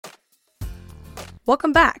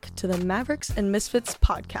Welcome back to the Mavericks and Misfits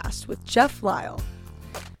podcast with Jeff Lyle.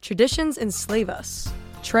 Traditions enslave us,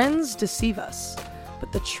 trends deceive us,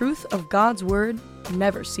 but the truth of God's Word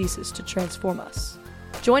never ceases to transform us.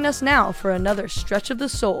 Join us now for another stretch of the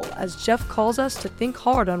soul as Jeff calls us to think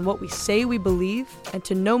hard on what we say we believe and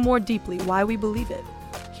to know more deeply why we believe it.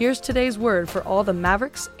 Here's today's word for all the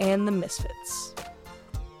Mavericks and the Misfits.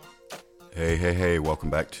 Hey, welcome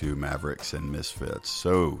back to Mavericks and Misfits.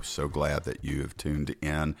 So glad that you have tuned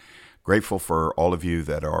in. Grateful for all of you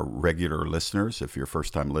that are regular listeners. If you're a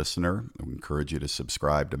first-time listener, I encourage you to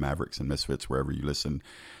subscribe to Mavericks and Misfits wherever you listen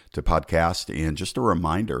to podcasts. And just a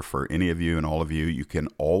reminder for any of you and all of you, you can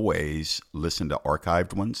always listen to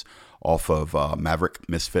archived ones off of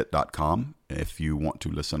maverickmisfit.com. If you want to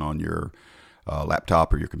listen on your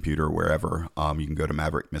laptop or your computer or wherever, you can go to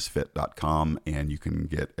maverickmisfit.com and you can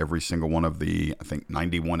get every single one of the, I think,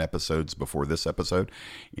 91 episodes before this episode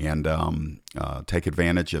and take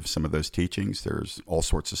advantage of some of those teachings. There's all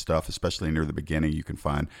sorts of stuff, especially near the beginning. You can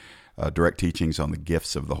find direct teachings on the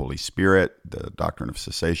gifts of the Holy Spirit, the doctrine of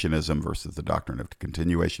cessationism versus the doctrine of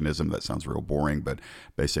continuationism. That sounds real boring, but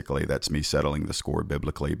basically that's me settling the score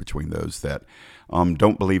biblically between those that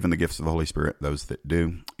don't believe in the gifts of the Holy Spirit, those that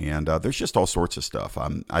do. And there's just all sorts of stuff.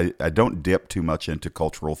 I don't dip too much into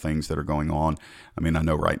cultural things that are going on. I mean, I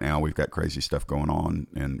know right now we've got crazy stuff going on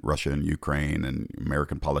in Russia and Ukraine and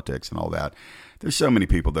American politics and all that. There's so many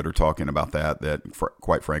people that are talking about that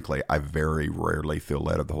quite frankly, I very rarely feel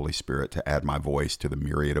led of the Holy Spirit to add my voice to the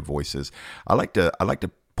myriad of voices. I like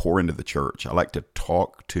to pour into the church. I like to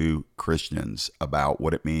talk to Christians about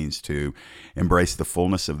what it means to embrace the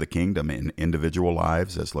fullness of the kingdom in individual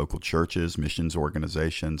lives as local churches, missions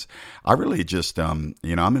organizations. I really just, I'm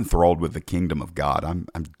enthralled with the kingdom of God.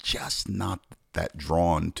 I'm just not that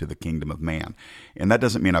drawn to the kingdom of man. And that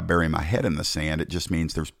doesn't mean I bury my head in the sand. It just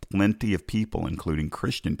means there's plenty of people, including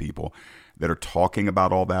Christian people, that are talking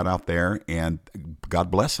about all that out there, and God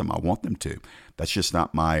bless them. I want them to. That's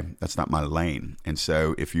not my lane. And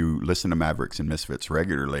so if you listen to Mavericks and Misfits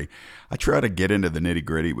regularly, I try to get into the nitty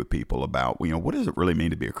gritty with people about, what does it really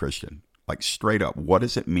mean to be a Christian? Like straight up, what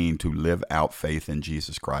does it mean to live out faith in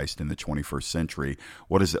Jesus Christ in the 21st century?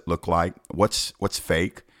 What does it look like? What's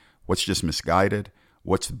fake? What's just misguided?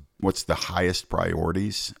 What's the highest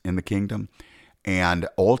priorities in the kingdom? And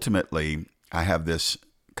ultimately, I have this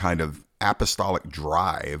kind of apostolic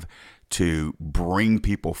drive to bring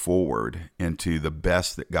people forward into the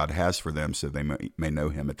best that God has for them so they may know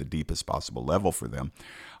Him at the deepest possible level for them.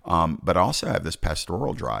 But I also have this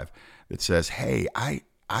pastoral drive that says, hey, I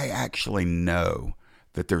actually know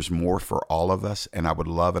that there's more for all of us, and I would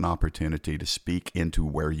love an opportunity to speak into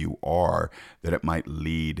where you are, that it might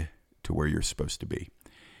lead to where you're supposed to be.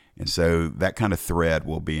 And so that kind of thread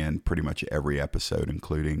will be in pretty much every episode,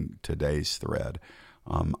 including today's thread.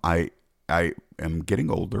 I am getting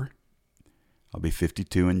older. I'll be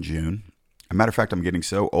 52 in June. As a matter of fact, I'm getting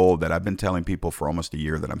so old that I've been telling people for almost a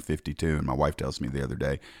year that I'm 52, and my wife tells me the other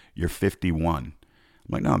day, "You're 51." I'm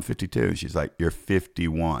like, "No, I'm 52." And she's like, "You're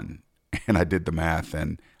 51." And I did the math,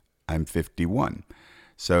 and I'm 51.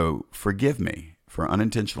 So forgive me for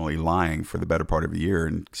unintentionally lying for the better part of a year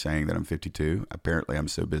and saying that I'm 52. Apparently, I'm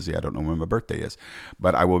so busy, I don't know when my birthday is.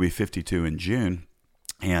 But I will be 52 in June.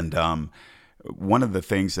 And one of the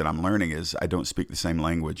things that I'm learning is I don't speak the same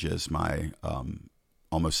language as my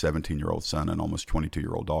almost 17-year-old son and almost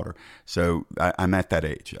 22-year-old daughter. So I'm at that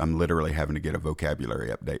age. I'm literally having to get a vocabulary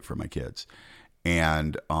update for my kids.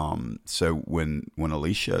 And so when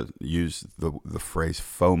Alicia used the phrase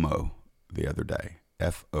FOMO the other day,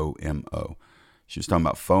 FOMO, she was talking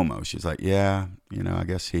about FOMO. She's like, yeah, I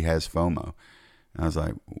guess he has FOMO. And I was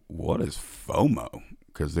like, what is FOMO?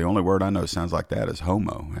 Because the only word I know sounds like that is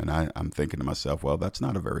homo. And I'm thinking to myself, well, that's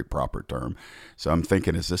not a very proper term. So I'm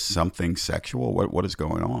thinking, is this something sexual? What is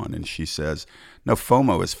going on? And she says, no,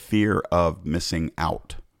 FOMO is fear of missing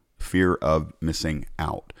out. Fear of missing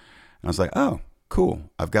out. And I was like, oh,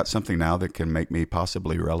 cool. I've got something now that can make me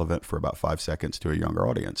possibly relevant for about 5 seconds to a younger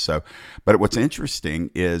audience. So, but what's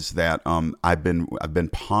interesting is that I've been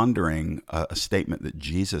pondering a statement that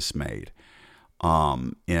Jesus made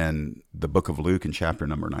in the book of Luke in chapter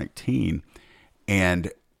number 19.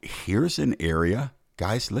 And here's an area,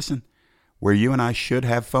 guys, listen, where you and I should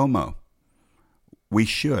have FOMO. We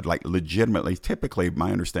should, like, legitimately. Typically,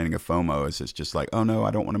 my understanding of FOMO is it's just like, oh no,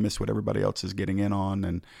 I don't want to miss what everybody else is getting in on.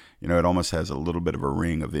 And, it almost has a little bit of a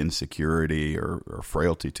ring of insecurity or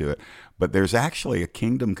frailty to it. But there's actually a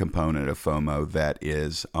kingdom component of FOMO that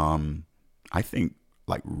is, I think,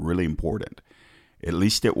 like really important. At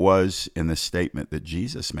least it was in the statement that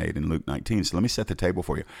Jesus made in Luke 19. So let me set the table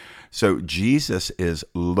for you. So Jesus is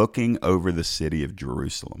looking over the city of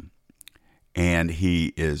Jerusalem, and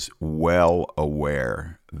he is well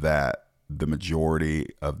aware that the majority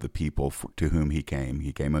of the people to whom he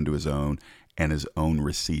came unto his own, and his own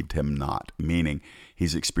received him not, meaning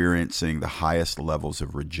he's experiencing the highest levels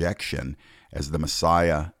of rejection as the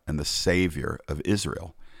Messiah and the Savior of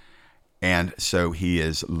Israel. And so he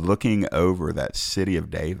is looking over that city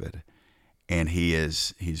of David, and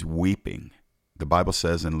he's weeping. The Bible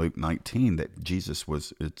says in Luke 19 that Jesus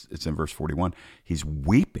it's in verse 41, he's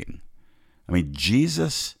weeping. I mean,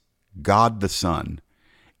 Jesus, God the Son,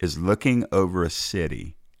 is looking over a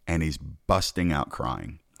city, and he's busting out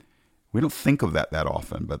crying. We don't think of that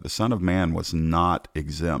often, but the Son of Man was not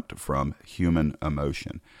exempt from human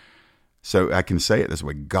emotion. So I can say it this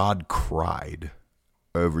way: God cried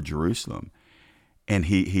over Jerusalem. And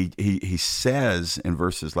he says in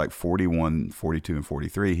verses like 41, 42, and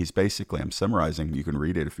 43, he's basically, I'm summarizing, you can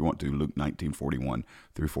read it if you want to, Luke 19, 41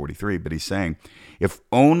 through 43, but he's saying, if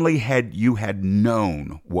only you had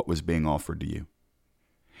known what was being offered to you,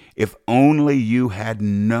 if only you had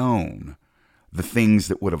known the things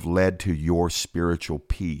that would have led to your spiritual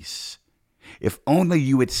peace, if only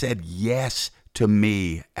you had said yes to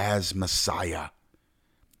me as Messiah.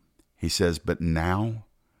 He says, but now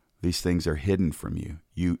these things are hidden from you.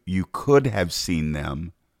 You could have seen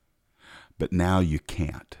them, but now you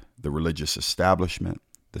can't. The religious establishment,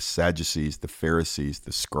 the Sadducees, the Pharisees,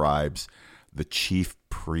 the scribes, the chief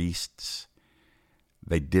priests,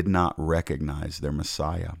 they did not recognize their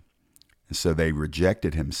Messiah. And so they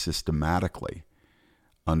rejected him systematically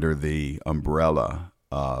under the umbrella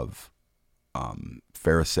of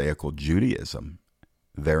Pharisaical Judaism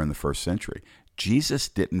there in the first century. Jesus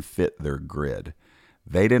didn't fit their grid.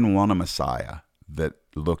 They didn't want a Messiah that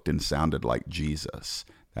looked and sounded like Jesus.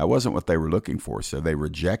 That wasn't what they were looking for, so they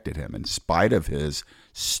rejected him. In spite of his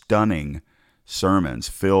stunning sermons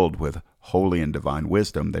filled with holy and divine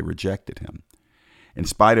wisdom, they rejected him. In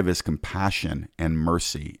spite of his compassion and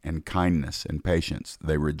mercy and kindness and patience,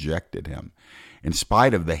 they rejected him. In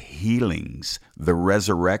spite of the healings, the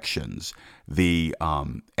resurrections, the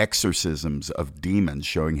exorcisms of demons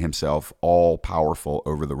showing himself all powerful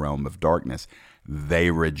over the realm of darkness, they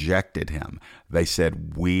rejected him. They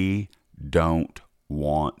said, we don't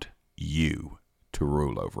want you to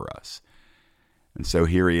rule over us. And so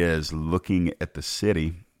here he is looking at the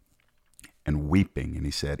city and weeping. And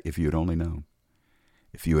he said, if you had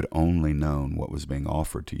only known what was being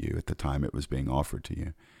offered to you at the time it was being offered to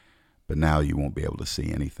you, but now you won't be able to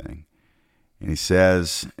see anything. And he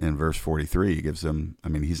says in verse 43, he gives them,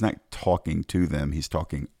 he's not talking to them, he's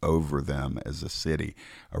talking over them as a city,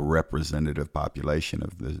 a representative population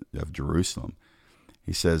of Jerusalem.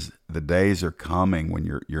 He says, the days are coming when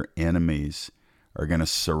your enemies are going to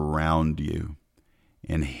surround you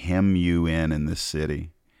and hem you in this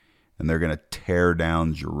city, and they're going to tear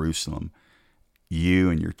down Jerusalem.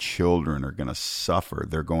 You and your children are going to suffer.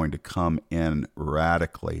 They're going to come in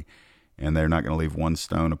radically, and they're not going to leave one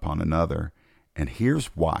stone upon another. And here's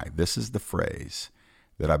why. This is the phrase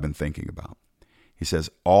that I've been thinking about. He says,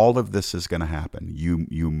 all of this is going to happen.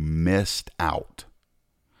 You missed out.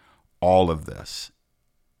 All of this.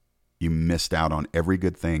 You missed out on every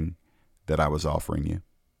good thing that I was offering you.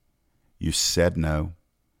 You said no.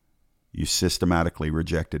 You systematically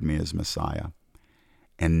rejected me as Messiah.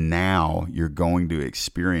 And now you're going to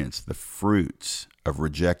experience the fruits of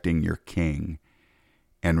rejecting your king.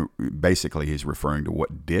 And basically, he's referring to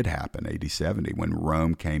what did happen AD 70 when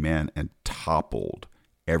Rome came in and toppled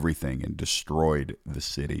everything and destroyed the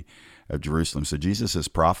city of Jerusalem. So Jesus is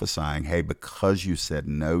prophesying, hey, because you said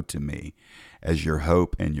no to me as your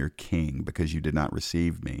hope and your king, because you did not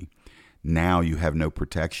receive me, now you have no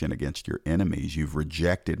protection against your enemies. You've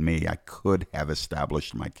rejected me. I could have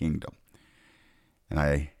established my kingdom. And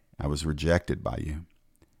I was rejected by you.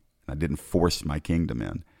 I didn't force my kingdom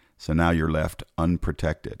in. So now you're left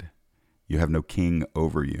unprotected. You have no king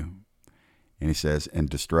over you. And he says, and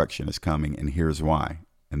destruction is coming, and here's why.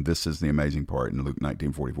 And this is the amazing part in Luke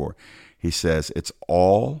 19:44. He says, it's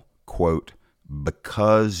all, quote,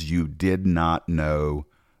 because you did not know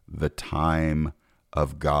the time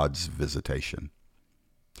of God's visitation.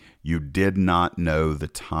 You did not know the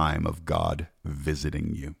time of God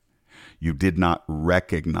visiting you. You did not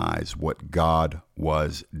recognize what God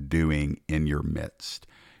was doing in your midst.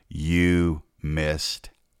 You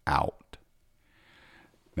missed out.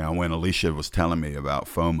 Now, when Alicia was telling me about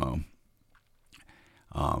FOMO,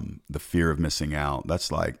 the fear of missing out,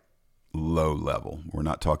 that's like low level. We're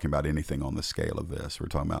not talking about anything on the scale of this. We're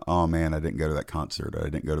talking about, oh man, I didn't go to that concert, or I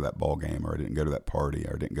didn't go to that ball game, or I didn't go to that party,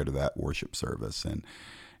 or I didn't go to that worship service, and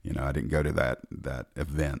I didn't go to that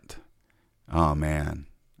event. Oh man,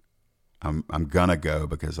 I'm gonna go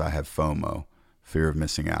because I have FOMO, fear of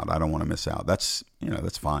missing out. I don't want to miss out. That's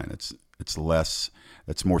fine. It's less.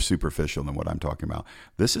 That's more superficial than what I'm talking about.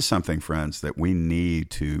 This is something, friends, that we need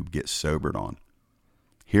to get sobered on.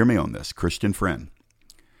 Hear me on this, Christian friend.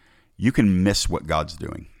 You can miss what God's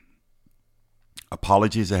doing.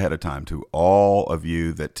 Apologies ahead of time to all of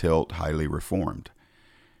you that tilt highly reformed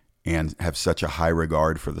and have such a high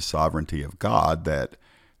regard for the sovereignty of God that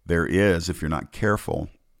there is, if you're not careful,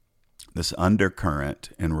 this undercurrent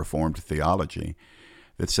in Reformed theology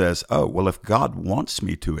that says, oh, well, if God wants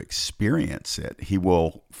me to experience it, he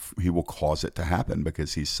will cause it to happen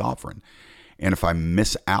because he's sovereign. And if I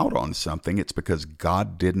miss out on something, it's because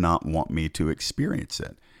God did not want me to experience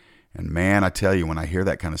it. And man, I tell you, when I hear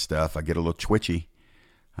that kind of stuff, I get a little twitchy.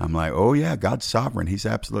 I'm like, oh yeah, God's sovereign. He's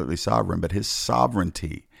absolutely sovereign, but his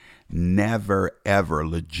sovereignty never, ever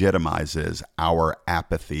legitimizes our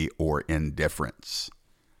apathy or indifference.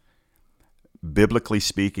 Biblically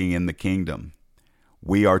speaking, in the kingdom,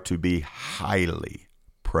 we are to be highly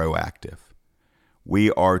proactive.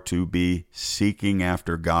 We are to be seeking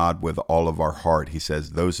after God with all of our heart. He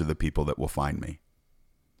says, those are the people that will find me.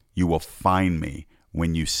 You will find me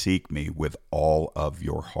when you seek me with all of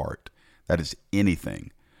your heart. That is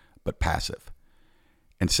anything but passive.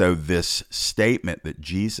 And so this statement that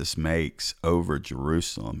Jesus makes over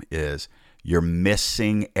Jerusalem is, you're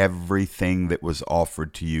missing everything that was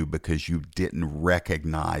offered to you because you didn't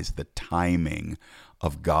recognize the timing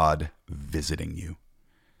of God visiting you.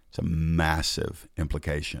 It's a massive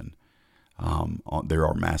implication. There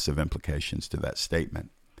are massive implications to that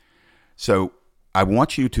statement. So I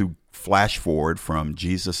want you to flash forward from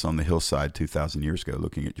Jesus on the hillside 2,000 years ago,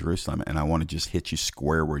 looking at Jerusalem, and I want to just hit you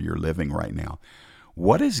square where you're living right now.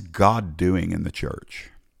 What is God doing in the church?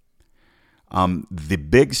 The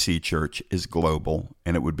Big C church is global,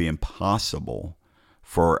 and it would be impossible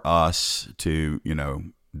for us to,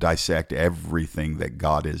 dissect everything that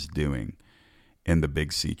God is doing in the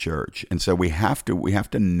Big C church. And so we have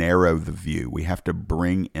to narrow the view. We have to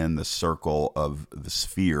bring in the circle of the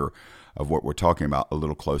sphere of what we're talking about a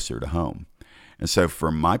little closer to home. And so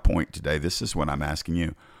from my point today, this is what I'm asking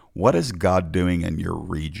you. What is God doing in your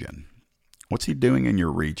region? What's he doing in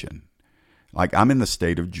your region? Like, I'm in the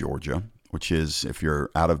state of Georgia, which is, if you're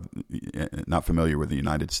not familiar with the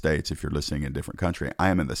United States, if you're listening in a different country, I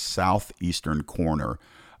am in the southeastern corner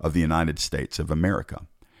of the United States of America.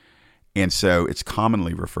 And so it's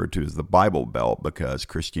commonly referred to as the Bible Belt because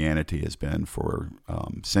Christianity has been for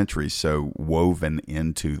centuries so woven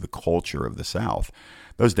into the culture of the South.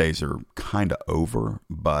 Those days are kind of over,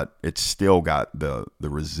 but it's still got the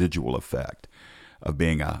residual effect of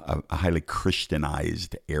being a highly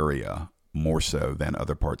Christianized area, more so than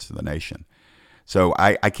other parts of the nation. So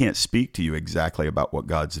I can't speak to you exactly about what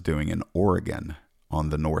God's doing in Oregon on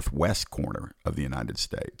the northwest corner of the United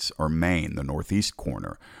States, or Maine, the northeast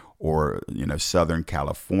corner, or Southern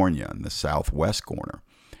California in the southwest corner.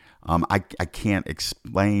 I can't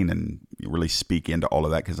explain and really speak into all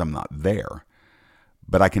of that because I'm not there.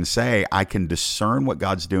 But I can say I can discern what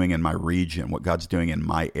God's doing in my region, what God's doing in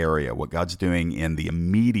my area, what God's doing in the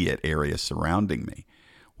immediate area surrounding me.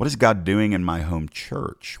 What is God doing in my home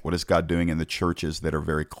church? What is God doing in the churches that are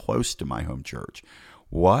very close to my home church?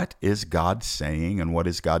 What is God saying and what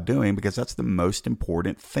is God doing? Because that's the most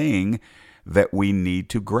important thing that we need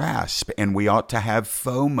to grasp, and we ought to have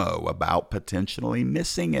FOMO about potentially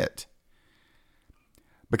missing it.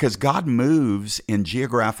 Because God moves in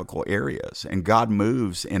geographical areas, and God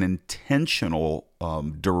moves in intentional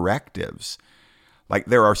directives. Like,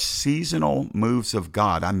 there are seasonal moves of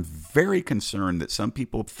God. I'm very concerned that some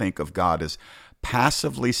people think of God as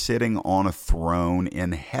passively sitting on a throne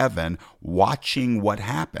in heaven watching what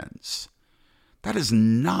happens. That is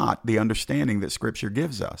not the understanding that Scripture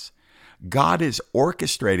gives us. God is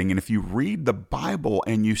orchestrating, and if you read the Bible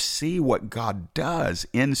and you see what God does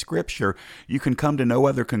in Scripture, you can come to no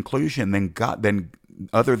other conclusion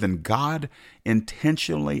other than God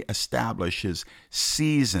intentionally establishes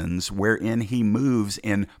seasons wherein he moves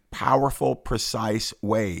in powerful, precise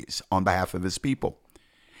ways on behalf of his people.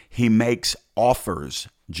 He makes offers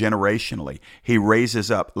generationally. He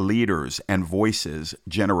raises up leaders and voices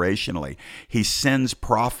generationally. He sends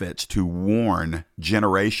prophets to warn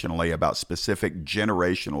generationally about specific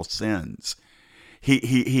generational sins.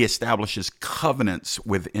 He establishes covenants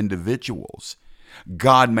with individuals.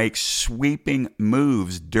 God makes sweeping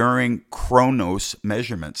moves during chronos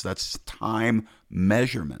measurements. That's time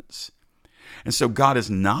measurements. And so God is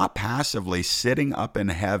not passively sitting up in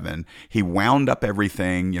heaven. He wound up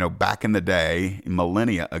everything, back in the day,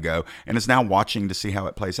 millennia ago, and is now watching to see how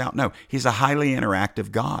it plays out. No, he's a highly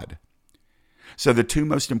interactive God. So the two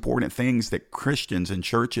most important things that Christians and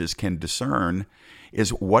churches can discern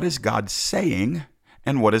is what is God saying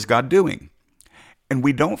and what is God doing. And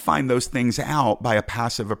we don't find those things out by a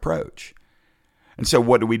passive approach. And so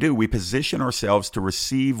what do? We position ourselves to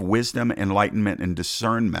receive wisdom, enlightenment, and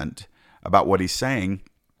discernment about what he's saying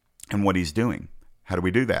and what he's doing. How do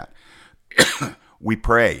we do that? We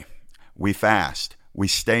pray, we fast, we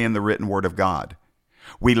stay in the written word of God.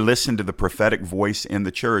 We listen to the prophetic voice in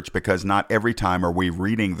the church, because not every time are we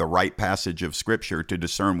reading the right passage of Scripture to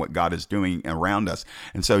discern what God is doing around us.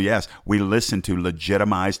 And so, yes, we listen to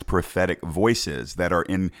legitimized prophetic voices that are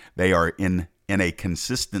in a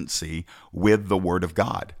consistency with the Word of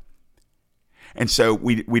God. And so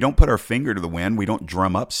we don't put our finger to the wind. We don't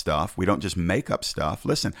drum up stuff. We don't just make up stuff.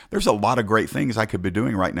 Listen, there's a lot of great things I could be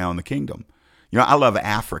doing right now in the kingdom. I love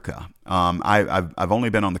Africa. I've only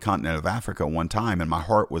been on the continent of Africa one time, and my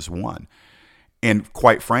heart was won. And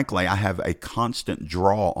quite frankly, I have a constant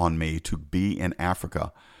draw on me to be in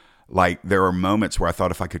Africa. Like, there are moments where I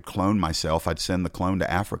thought if I could clone myself, I'd send the clone to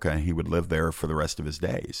Africa and he would live there for the rest of his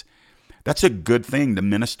days. That's a good thing to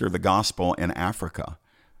minister the gospel in Africa.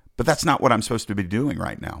 But that's not what I'm supposed to be doing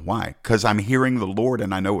right now. Why? Because I'm hearing the Lord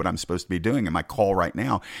and I know what I'm supposed to be doing. And my call right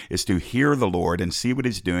now is to hear the Lord and see what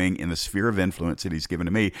he's doing in the sphere of influence that he's given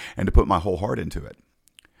to me, and to put my whole heart into it.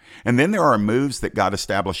 And then there are moves that God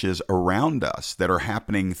establishes around us that are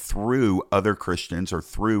happening through other Christians or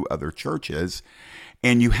through other churches.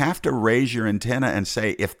 And you have to raise your antenna and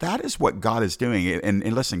say, if that is what God is doing, and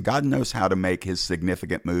listen, God knows how to make his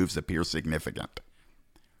significant moves appear significant.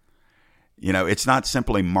 It's not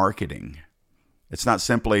simply marketing. It's not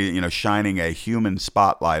simply, shining a human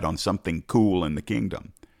spotlight on something cool in the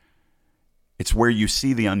kingdom. It's where you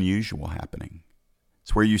see the unusual happening.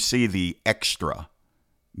 It's where you see the extra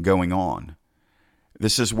going on.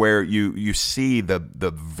 This is where you see the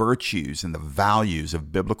virtues and the values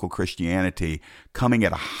of biblical Christianity coming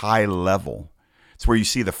at a high level. It's where you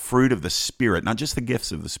see the fruit of the Spirit, not just the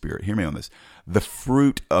gifts of the Spirit. Hear me on this. The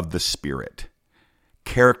fruit of the Spirit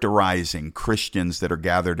characterizing Christians that are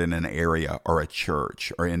gathered in an area or a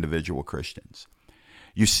church or individual Christians.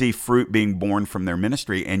 You see fruit being born from their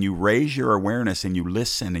ministry, and you raise your awareness and you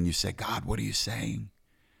listen and you say, God, what are you saying?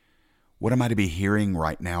 What am I to be hearing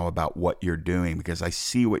right now about what you're doing? Because I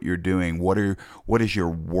see what you're doing. What is your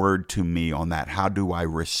word to me on that? How do I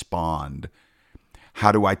respond?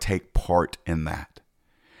 How do I take part in that?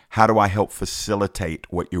 How do I help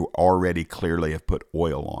facilitate what you already clearly have put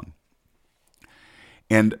oil on?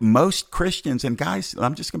 And most Christians, and guys,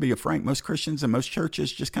 I'm just going to be frank, most Christians and most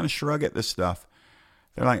churches just kind of shrug at this stuff.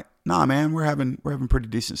 They're like, nah, man, we're having pretty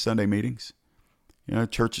decent Sunday meetings.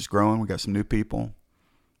 Church is growing. We got some new people.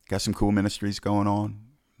 Got some cool ministries going on.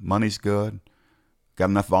 Money's good. Got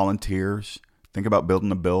enough volunteers. Think about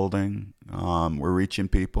building a building. We're reaching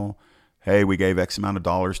people. Hey, we gave X amount of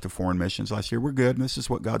dollars to foreign missions last year. We're good. And this is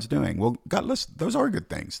what God's doing. Well, God, listen, those are good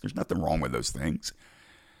things. There's nothing wrong with those things.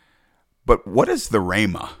 But what is the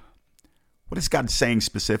rhema? What is God saying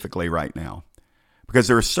specifically right now? Because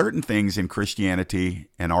there are certain things in Christianity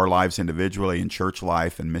and our lives individually, in church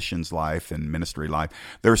life and missions life and ministry life,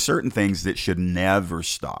 there are certain things that should never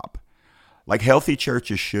stop. Like, healthy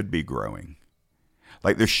churches should be growing.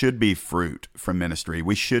 Like, there should be fruit from ministry.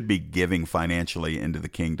 We should be giving financially into the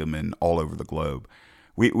kingdom and all over the globe.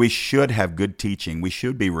 We should have good teaching. We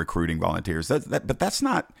should be recruiting volunteers. But that's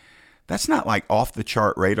not like off the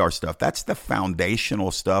chart radar stuff. That's the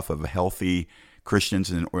foundational stuff of healthy Christians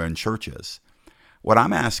and churches. What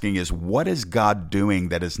I'm asking is, what is God doing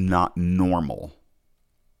that is not normal?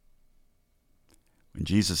 In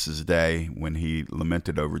Jesus' day, when he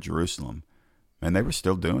lamented over Jerusalem, and they were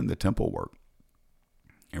still doing the temple work.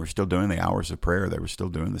 They were still doing the hours of prayer. They were still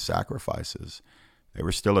doing the sacrifices. They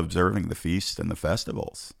were still observing the feasts and the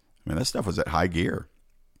festivals. That stuff was at high gear.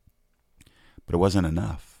 But it wasn't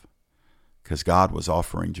enough, because God was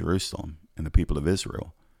offering Jerusalem and the people of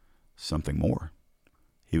Israel something more.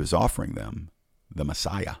 He was offering them the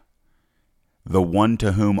Messiah, the one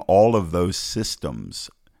to whom all of those systems,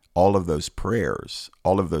 all of those prayers,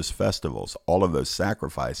 all of those festivals, all of those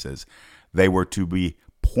sacrifices, they were to be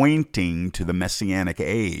pointing to the Messianic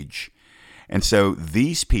age. And so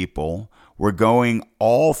these people were going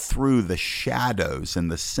all through the shadows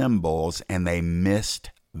and the symbols, and they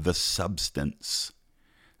missed the substance.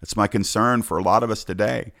 That's my concern for a lot of us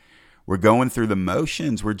today. We're going through the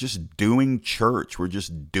motions. We're just doing church. We're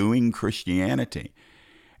just doing Christianity.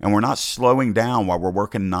 And we're not slowing down while we're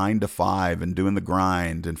working 9 to 5 and doing the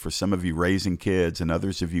grind. And for some of you raising kids and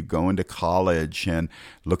others of you going to college and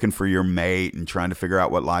looking for your mate and trying to figure out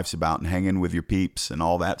what life's about and hanging with your peeps and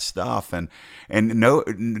all that stuff. And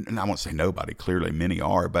I won't say nobody, clearly many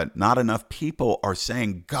are, but not enough people are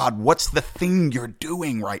saying, God, what's the thing you're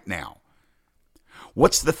doing right now?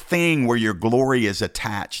 What's the thing where your glory is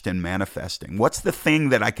attached and manifesting? What's the thing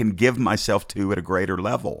that I can give myself to at a greater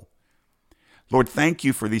level? Lord, thank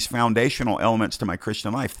you for these foundational elements to my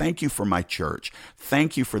Christian life. Thank you for my church.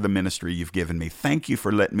 Thank you for the ministry you've given me. Thank you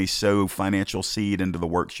for letting me sow financial seed into the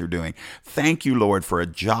works you're doing. Thank you, Lord, for a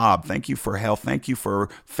job. Thank you for health. Thank you for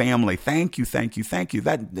family. Thank you, thank you, thank you.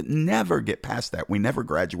 That never get past that. We never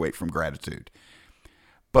graduate from gratitude.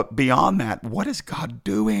 But beyond that, what is God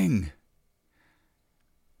doing?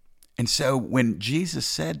 And so when Jesus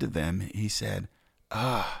said to them, he said,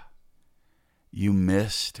 you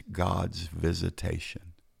missed God's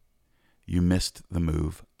visitation. You missed the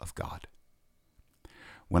move of God.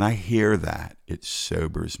 When I hear that, it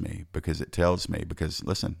sobers me because it tells me, because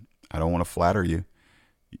listen, I don't want to flatter you.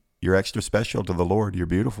 You're extra special to the Lord. You're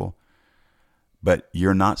beautiful. But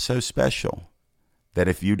you're not so special that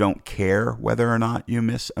if you don't care whether or not you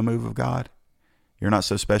miss a move of God, you're not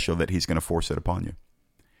so special that he's going to force it upon you.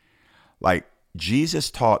 Like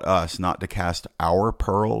Jesus taught us not to cast our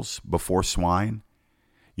pearls before swine.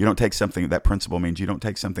 You don't take something, that principle means you don't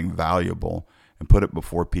take something valuable and put it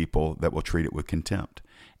before people that will treat it with contempt.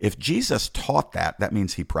 If Jesus taught that, that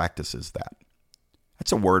means he practices that.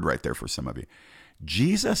 That's a word right there for some of you.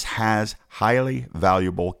 Jesus has highly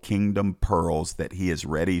valuable kingdom pearls that he is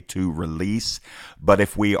ready to release. But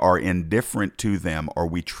if we are indifferent to them or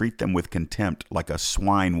we treat them with contempt like a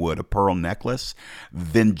swine would a pearl necklace,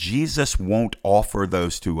 then Jesus won't offer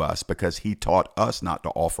those to us because he taught us not to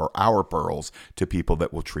offer our pearls to people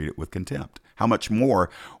that will treat it with contempt. How much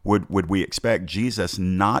more would we expect Jesus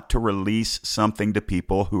not to release something to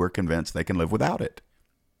people who are convinced they can live without it?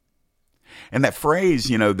 And that phrase,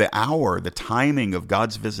 the hour, the timing of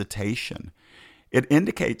God's visitation, it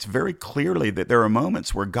indicates very clearly that there are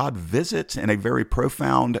moments where God visits in a very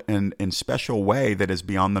profound and special way that is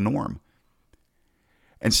beyond the norm.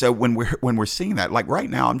 And so when we're seeing that, like right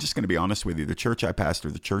now, I'm just going to be honest with you, the church I pastor,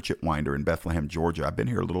 the church at Winder in Bethlehem, Georgia, I've been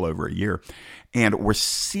here a little over a year, and we're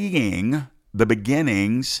seeing the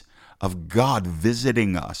beginnings of God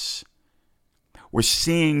visiting us. We're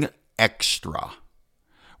seeing extra.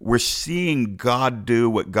 We're seeing God do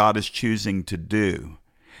what God is choosing to do,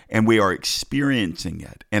 and we are experiencing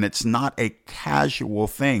it. And it's not a casual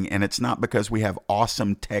thing, and it's not because we have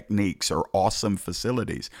awesome techniques or awesome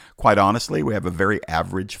facilities. Quite honestly, we have a very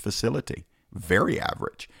average facility, very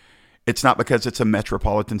average. It's not because it's a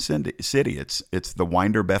metropolitan city. It's the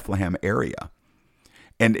Winder, Bethlehem area.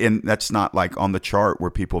 And that's not like on the chart where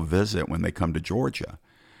people visit when they come to Georgia.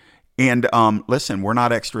 And listen, we're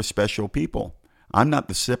not extra special people. I'm not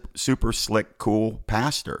the super slick, cool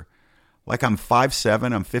pastor. Like I'm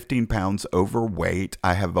 5'7", I'm 15 pounds overweight.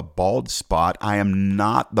 I have a bald spot. I am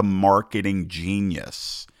not the marketing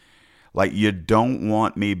genius. Like you don't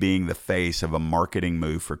want me being the face of a marketing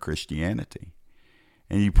move for Christianity.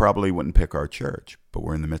 And you probably wouldn't pick our church, but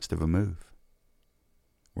we're in the midst of a move.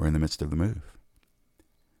 We're in the midst of the move.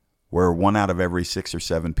 Where 1 out of every 6 or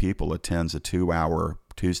 7 people attends a 2-hour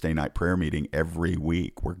Tuesday night prayer meeting every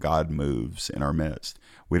week where God moves in our midst.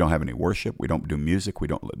 We don't have any worship. We don't do music. We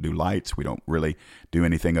don't do lights. We don't really do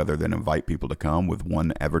anything other than invite people to come with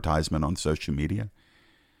one advertisement on social media.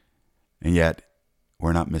 And yet,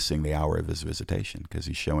 we're not missing the hour of his visitation because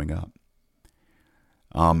he's showing up.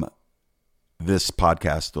 This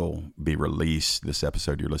podcast will be released. This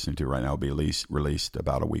episode you're listening to right now will be released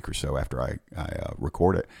about a week or so after I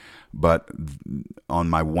record it. But on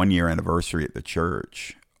my 1-year anniversary at the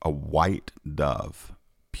church, a white dove,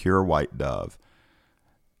 pure white dove,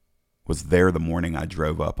 was there the morning I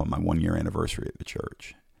drove up on my 1-year anniversary at the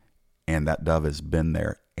church. And that dove has been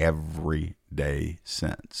there every day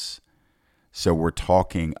since. So we're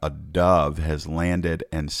talking a dove has landed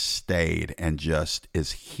and stayed and just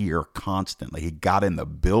is here constantly. He got in the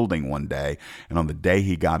building one day, and on the day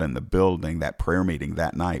he got in the building, that prayer meeting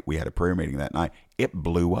that night, we had a prayer meeting that night, it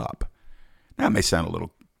blew up. Now, it may sound a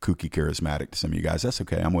little kooky charismatic to some of you guys. That's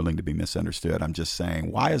okay. I'm willing to be misunderstood. I'm just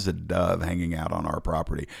saying, why is a dove hanging out on our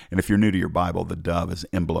property? And if you're new to your Bible, the dove is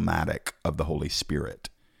emblematic of the Holy Spirit.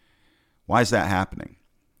 Why is that happening?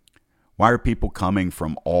 Why are people coming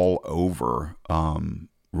from all over,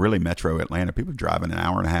 really metro Atlanta? People are driving an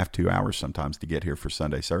hour and a half, 2 hours sometimes to get here for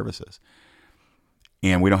Sunday services.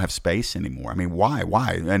 And we don't have space anymore. I mean, why?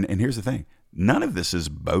 And here's the thing. None of this is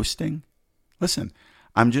boasting. Listen,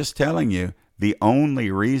 I'm just telling you, The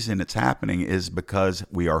only reason it's happening is because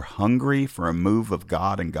we are hungry for a move of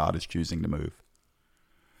God, and God is choosing to move.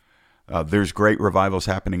 There's great revivals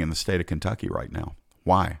happening in the state of Kentucky right now.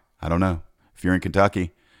 Why? I don't know. If you're in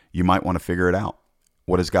Kentucky, you might want to figure it out.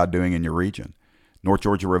 What is God doing in your region? North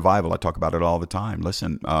Georgia Revival, I talk about it all the time.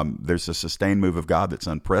 Listen, there's a sustained move of God that's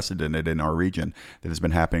unprecedented in our region that has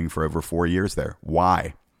been happening for over 4 years there.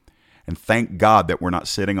 Why? And thank God that we're not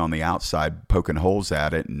sitting on the outside poking holes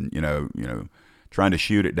at it and, trying to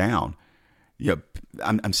shoot it down.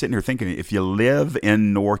 I'm sitting here thinking, if you live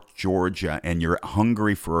in North Georgia and you're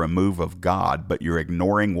hungry for a move of God, but you're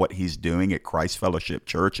ignoring what he's doing at Christ Fellowship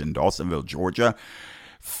Church in Dawsonville, Georgia,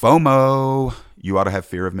 FOMO, you ought to have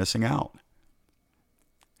fear of missing out.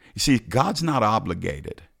 You see, God's not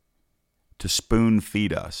obligated to spoon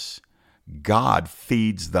feed us. God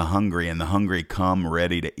feeds the hungry, and the hungry come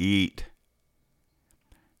ready to eat.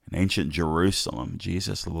 In ancient Jerusalem,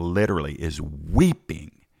 Jesus literally is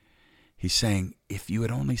weeping. He's saying, if you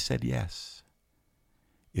had only said yes,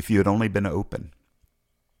 if you had only been open,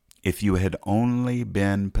 if you had only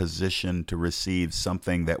been positioned to receive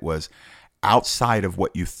something that was outside of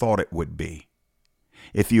what you thought it would be,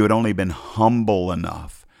 if you had only been humble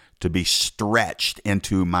enough to be stretched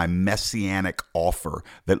into my messianic offer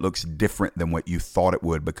that looks different than what you thought it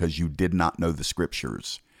would because you did not know the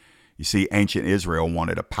scriptures. You see, ancient Israel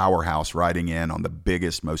wanted a powerhouse riding in on the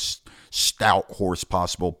biggest, most stout horse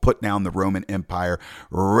possible, put down the Roman Empire,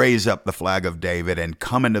 raise up the flag of David, and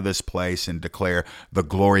come into this place and declare the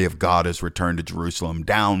glory of God has returned to Jerusalem.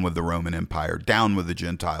 Down with the Roman Empire, down with the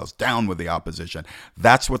Gentiles, down with the opposition.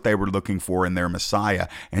 That's what they were looking for in their Messiah.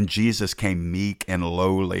 And Jesus came meek and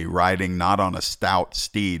lowly, riding not on a stout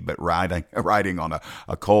steed, but riding on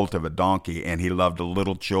a colt of a donkey. And he loved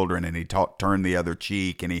little children, and he turned the other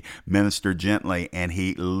cheek, and he ministered gently, and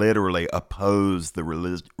he literally opposed the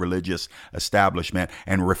religious establishment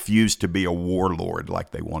and refused to be a warlord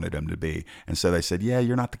like they wanted him to be. And so they said, yeah,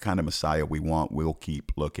 you're not the kind of Messiah we want. We'll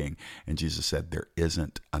keep looking. And Jesus said, there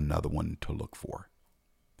isn't another one to look for.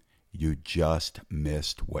 You just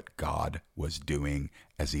missed what God was doing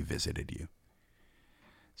as he visited you.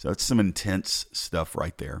 So it's some intense stuff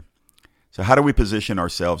right there. So how do we position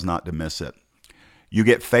ourselves not to miss it? You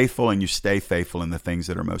get faithful and you stay faithful in the things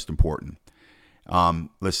that are most important.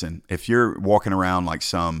 Listen, if you're walking around like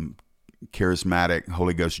some charismatic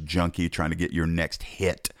Holy Ghost junkie trying to get your next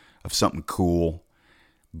hit of something cool,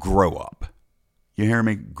 grow up. You hear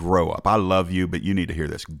me? Grow up. I love you, but you need to hear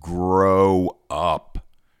this. Grow up.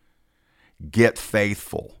 Get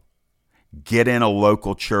faithful. Get in a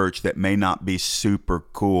local church that may not be super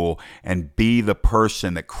cool and be the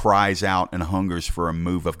person that cries out and hungers for a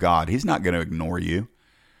move of God. He's not going to ignore you.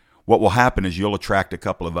 What will happen is you'll attract a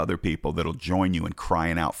couple of other people that'll join you in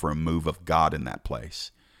crying out for a move of God in that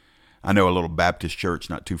place. I know a little Baptist church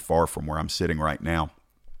not too far from where I'm sitting right now,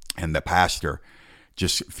 and the pastor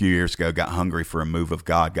just a few years ago got hungry for a move of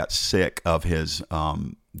God, got sick of his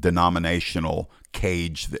denominational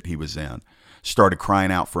cage that he was in, started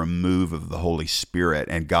crying out for a move of the Holy Spirit,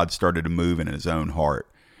 and God started to move in his own heart,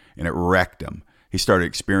 and it wrecked him. He started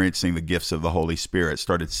experiencing the gifts of the Holy Spirit,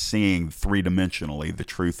 started seeing three-dimensionally the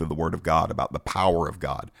truth of the Word of God about the power of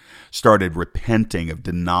God, started repenting of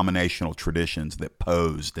denominational traditions that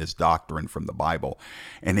posed as doctrine from the Bible.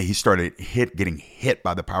 And he started getting hit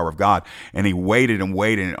by the power of God. And he waited and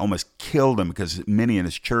waited, and it almost killed him because many in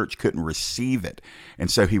his church couldn't receive it.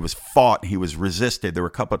 And so he was fought, he was resisted. There were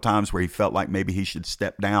a couple of times where he felt like maybe he should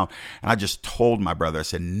step down. And I just told my brother, I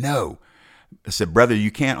said, no. I said, brother,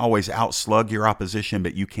 you can't always outslug your opposition,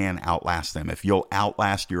 but you can outlast them. If you'll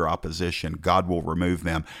outlast your opposition, God will remove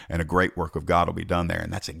them, and a great work of God will be done there.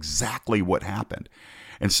 And that's exactly what happened.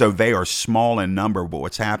 And so they are small in number, but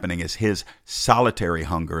what's happening is his solitary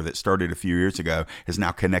hunger that started a few years ago is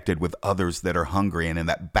now connected with others that are hungry. And in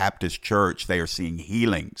that Baptist church, they are seeing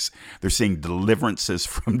healings. They're seeing deliverances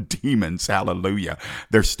from demons. Hallelujah.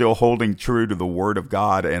 They're still holding true to the Word of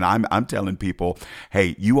God. And I'm telling people,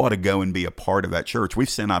 hey, you ought to go and be a part of that church. We've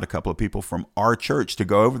sent out a couple of people from our church to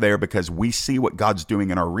go over there because we see what God's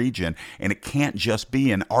doing in our region. And it can't just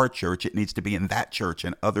be in our church. It needs to be in that church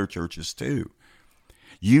and other churches too.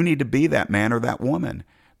 You need to be that man or that woman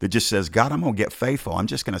that just says, God, I'm going to get faithful. I'm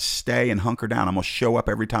just going to stay and hunker down. I'm going to show up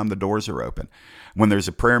every time the doors are open. When there's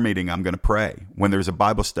a prayer meeting, I'm going to pray. When there's a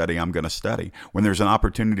Bible study, I'm going to study. When there's an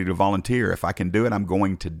opportunity to volunteer, if I can do it, I'm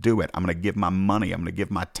going to do it. I'm going to give my money. I'm going to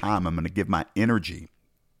give my time. I'm going to give my energy.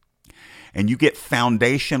 And you get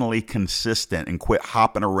foundationally consistent and quit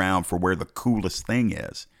hopping around for where the coolest thing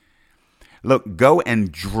is. Look, go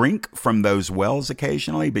and drink from those wells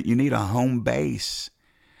occasionally, but you need a home base.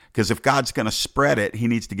 Because if God's going to spread it, he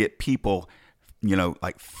needs to get people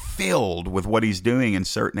like filled with what he's doing in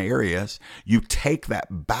certain areas, you take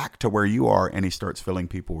that back to where you are and he starts filling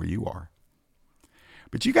people where you are.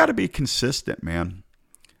 But you got to be consistent, man.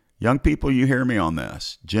 Young people, you hear me on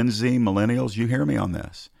this. Gen Z, millennials, you hear me on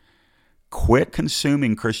this. Quit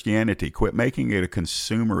consuming Christianity. Quit making it a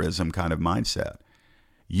consumerism kind of mindset.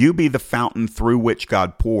 You be the fountain through which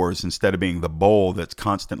God pours instead of being the bowl that's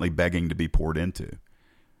constantly begging to be poured into.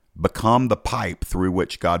 Become the pipe through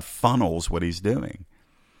which God funnels what he's doing.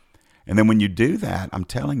 And then when you do that, I'm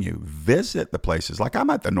telling you, visit the places. Like I'm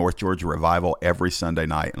at the North Georgia Revival every Sunday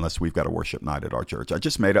night, unless we've got a worship night at our church. I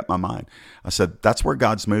just made up my mind. I said, that's where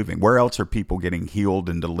God's moving. Where else are people getting healed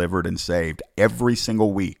and delivered and saved every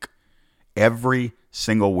single week? Every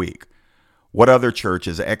single week. What other church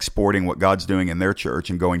is exporting what God's doing in their church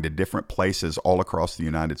and going to different places all across the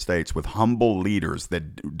United States with humble leaders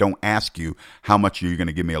that don't ask you, how much are you going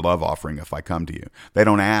to give me a love offering if I come to you? They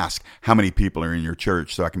don't ask, how many people are in your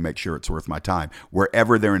church so I can make sure it's worth my time?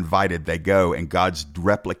 Wherever they're invited, they go, and God's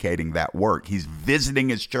replicating that work. He's visiting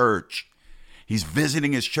his church. He's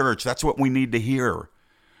visiting his church. That's what we need to hear.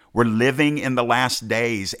 We're living in the last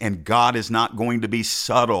days, and God is not going to be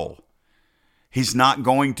subtle. He's not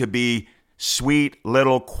going to be sweet,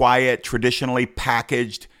 little, quiet, traditionally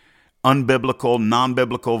packaged, unbiblical,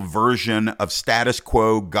 non-biblical version of status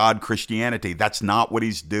quo God Christianity. That's not what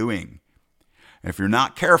he's doing. And if you're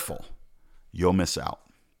not careful, you'll miss out.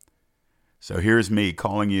 So here's me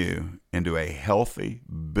calling you into a healthy,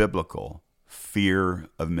 biblical fear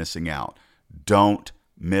of missing out. Don't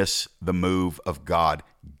miss the move of God.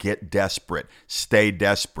 Get desperate. Stay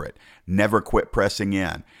desperate. Never quit pressing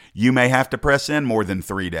in. You may have to press in more than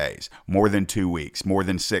 3 days, more than 2 weeks, more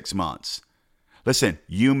than 6 months. Listen,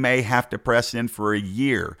 you may have to press in for a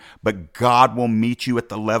year, but God will meet you at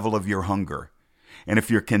the level of your hunger. And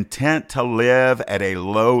if you're content to live at a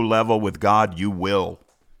low level with God, you will.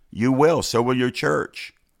 You will. So will your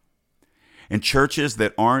church. And churches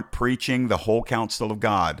that aren't preaching the whole counsel of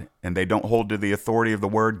God and they don't hold to the authority of the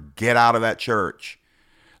word, get out of that church.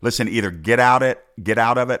 Listen, either get out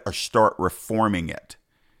of it or start reforming it.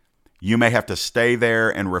 You may have to stay there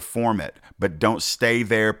and reform it, but don't stay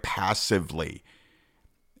there passively.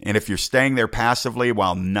 And if you're staying there passively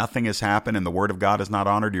while nothing has happened and the word of God is not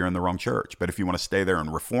honored, you're in the wrong church. But if you want to stay there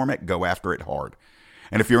and reform it, go after it hard.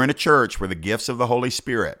 And if you're in a church where the gifts of the Holy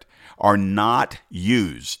Spirit are not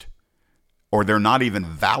used, or they're not even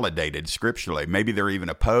validated scripturally, maybe they're even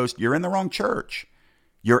opposed, you're in the wrong church.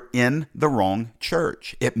 You're in the wrong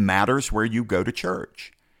church. It matters where you go to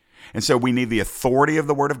church. And so we need the authority of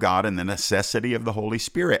the Word of God and the necessity of the Holy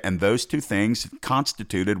Spirit. And those two things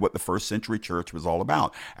constituted what the first century church was all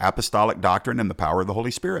about: apostolic doctrine and the power of the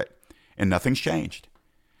Holy Spirit. And nothing's changed.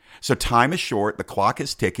 So time is short. The clock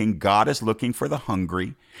is ticking. God is looking for the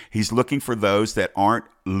hungry. He's looking for those that aren't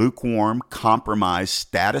lukewarm, compromised,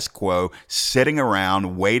 status quo, sitting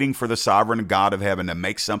around waiting for the sovereign God of heaven to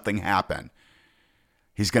make something happen.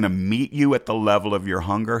 He's going to meet you at the level of your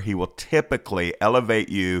hunger. He will typically elevate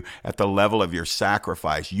you at the level of your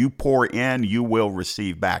sacrifice. You pour in, you will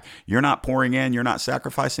receive back. You're not pouring in, you're not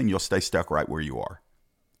sacrificing, you'll stay stuck right where you are.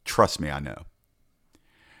 Trust me, I know.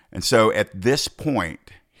 And so at this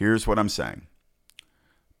point, here's what I'm saying.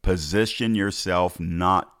 Position yourself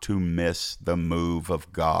not to miss the move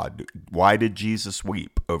of God. Why did Jesus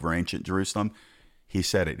weep over ancient Jerusalem? He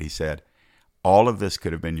said it. He said, all of this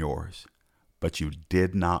could have been yours, but you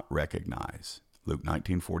did not recognize, Luke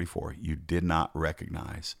 19:44, you did not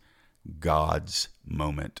recognize God's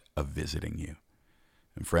moment of visiting you.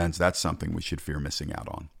 And friends, that's something we should fear missing out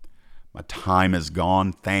on. My time is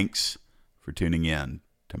gone. Thanks for tuning in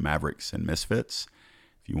to Mavericks and Misfits.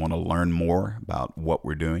 If you want to learn more about what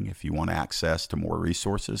we're doing, if you want access to more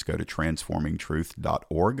resources, go to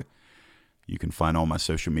transformingtruth.org. You can find all my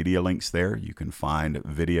social media links there. You can find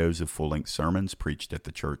videos of full-length sermons preached at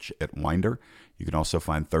the church at Winder. You can also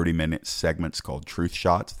find 30-minute segments called Truth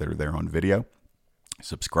Shots that are there on video.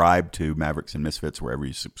 Subscribe to Mavericks and Misfits wherever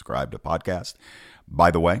you subscribe to podcasts.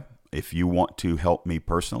 By the way, if you want to help me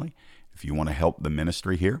personally, if you want to help the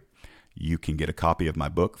ministry here, you can get a copy of my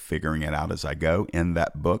book, Figuring It Out As I Go. In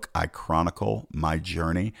that book, I chronicle my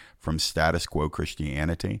journey from status quo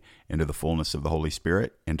Christianity into the fullness of the Holy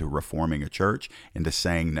Spirit, into reforming a church, into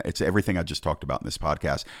saying, it's everything I just talked about in this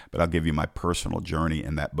podcast, but I'll give you my personal journey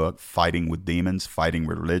in that book, fighting with demons, fighting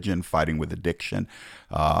with religion, fighting with addiction,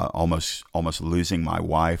 almost losing my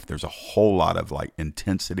wife. There's a whole lot of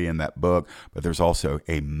intensity in that book, but there's also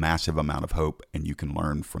a massive amount of hope, and you can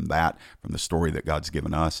learn from that, from the story that God's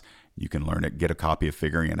given us. You can learn it, get a copy of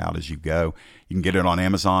Figuring It Out as you go. You can get it on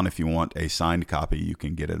Amazon. If you want a signed copy, you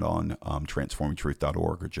can get it on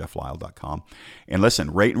transformingtruth.org or jefflyle.com. And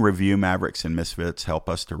listen, rate and review Mavericks and Misfits. Help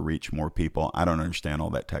us to reach more people. I don't understand all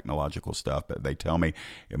that technological stuff, but they tell me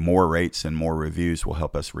more rates and more reviews will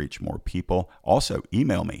help us reach more people. Also,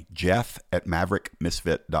 email me,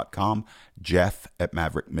 jeff@maverickmisfit.com,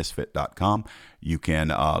 jeff@maverickmisfit.com. You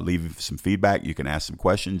can leave some feedback. You can ask some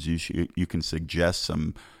questions. You can suggest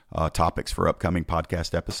some topics for upcoming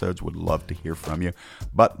podcast episodes. Would love to hear from you.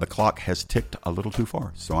 But the clock has ticked a little too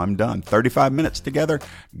far, so I'm done. 35 minutes together.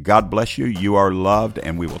 God bless you. You are loved,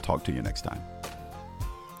 and we will talk to you next time.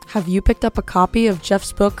 Have you picked up a copy of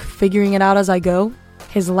Jeff's book, Figuring It Out as I Go?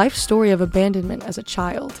 His life story of abandonment as a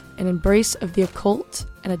child, an embrace of the occult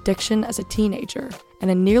and addiction as a teenager,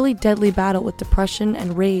 and a nearly deadly battle with depression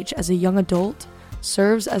and rage as a young adult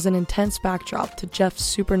serves as an intense backdrop to Jeff's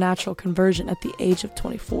supernatural conversion at the age of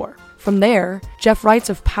 24. From there, Jeff writes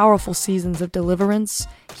of powerful seasons of deliverance,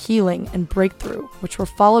 healing, and breakthrough, which were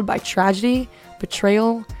followed by tragedy,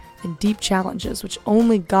 betrayal, and deep challenges which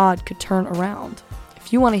only God could turn around.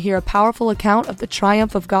 If you want to hear a powerful account of the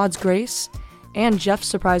triumph of God's grace and Jeff's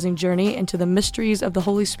surprising journey into the mysteries of the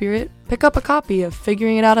Holy Spirit, pick up a copy of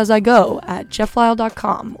Figuring It Out as I Go at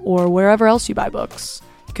jefflyle.com or wherever else you buy books.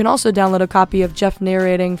 You can also download a copy of Jeff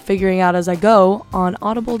narrating Figuring Out as I Go on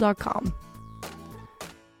audible.com.